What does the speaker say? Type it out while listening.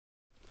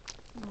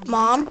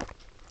Mom,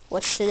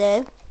 what's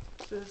today?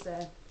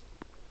 Tuesday.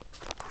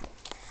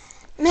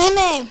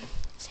 May.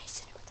 Say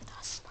dinner with the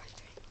Dawsons part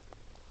 3.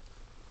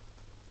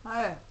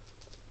 Hi.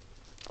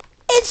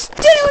 It's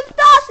dinner with the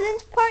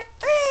Dawsons part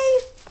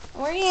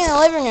 3. We're eating in the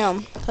living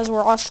room because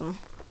we're awesome.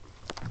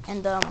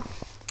 And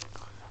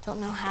don't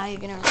know how you're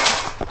gonna.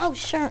 Oh,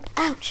 sure.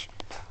 Ouch.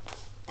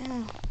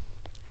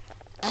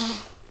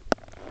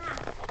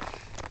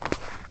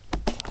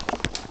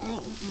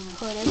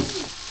 Put it.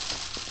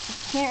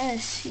 I can't really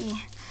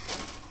see.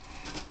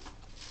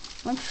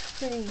 Looks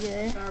pretty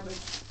good. Garbage.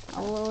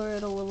 I'll lower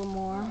it a little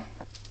more.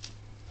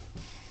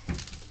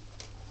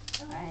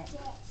 Alright.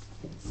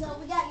 So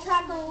we got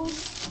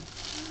tacos.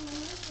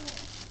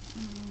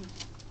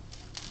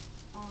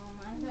 I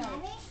got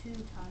 2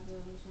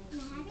 tacos.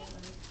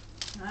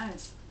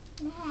 Nice.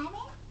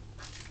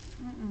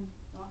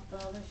 Want the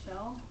other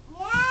shell?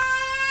 Yeah!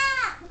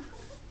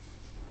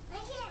 I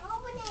can't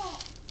open it.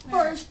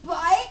 First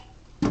bite.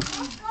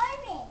 That's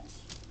garbage.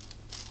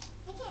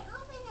 I can't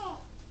open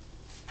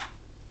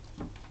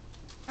it.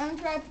 I'm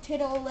gonna try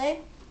potato olay.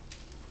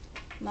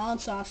 Mild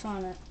sauce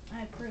on it.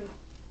 I approve.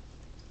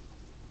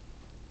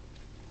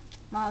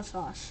 Mild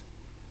sauce.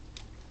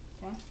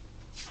 Okay.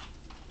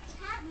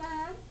 Hot,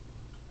 Mom.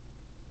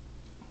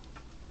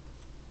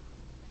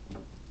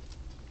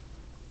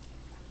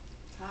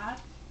 Hot?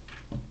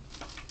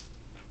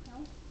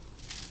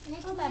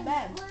 It's not that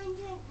bad. One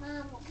drink,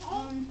 Mom,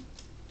 okay?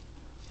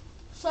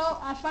 So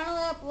I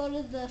finally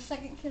uploaded the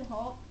second Kid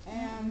Halt,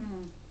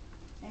 and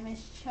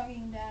it's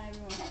chugging down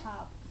everyone's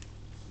top.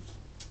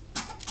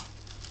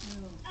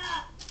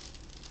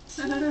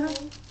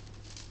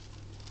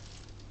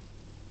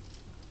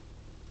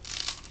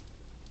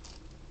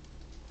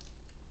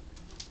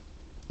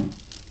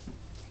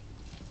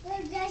 Who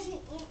doesn't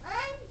eat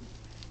mine?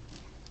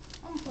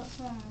 I'm gonna put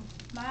some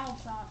mild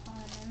sauce on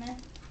it, man.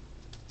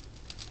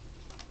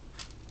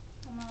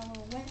 I'm not a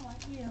little wet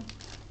like you.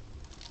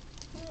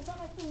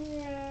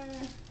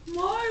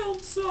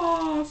 Mild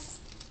sauce.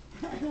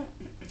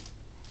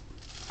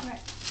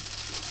 Alright.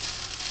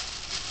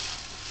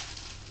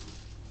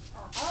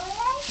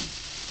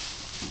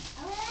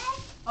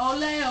 Ole?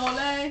 Ole,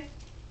 ole.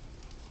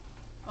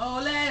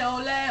 Ole,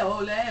 ole,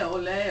 ole,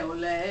 ole,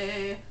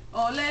 ole.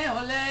 Ole,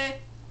 ole.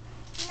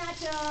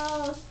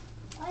 Nachos.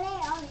 Ole.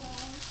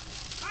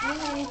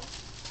 Ole.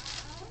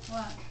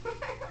 What?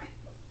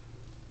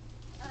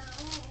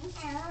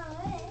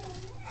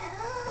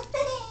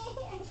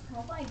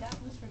 Hope I got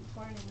this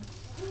recording.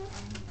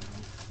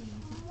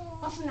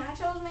 Want some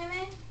nachos,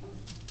 Meme?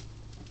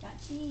 Got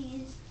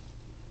cheese.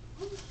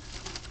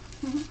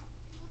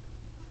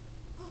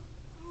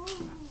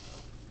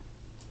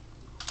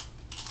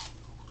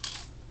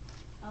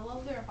 I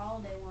love their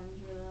holiday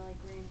ones where they're like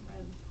green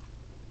bread.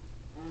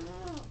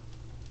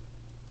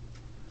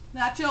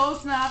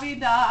 Nachos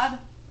Navidad.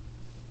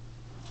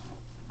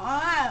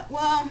 Alright,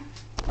 well,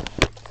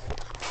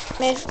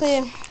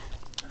 basically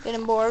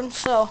getting bored,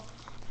 so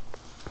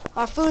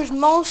our food's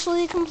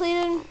mostly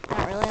completed.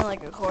 Not really,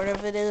 like a quarter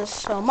of it is.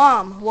 So,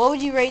 Mom, what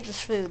would you rate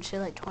this food? Say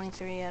like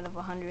 23 out of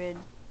 100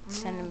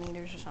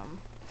 centimeters or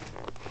something.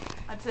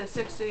 I'd say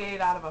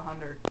 68 out of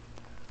 100.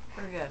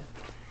 Pretty good.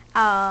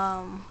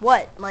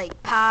 What?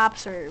 Like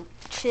Pops or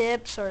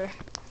chips or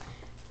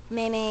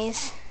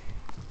mayonnaise?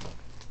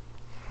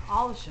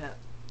 All the shit.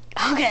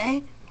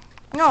 Okay.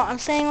 No, I'm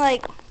saying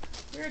like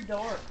You're a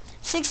dork.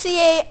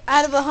 68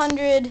 out of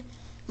 100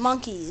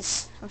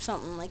 monkeys or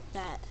something like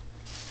that.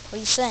 What are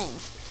you saying?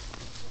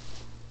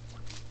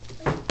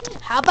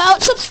 How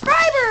about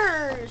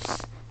subscribers?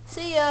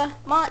 See ya.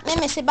 Mom,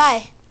 Mimi, say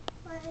bye.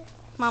 What?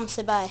 Mom,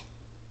 say bye.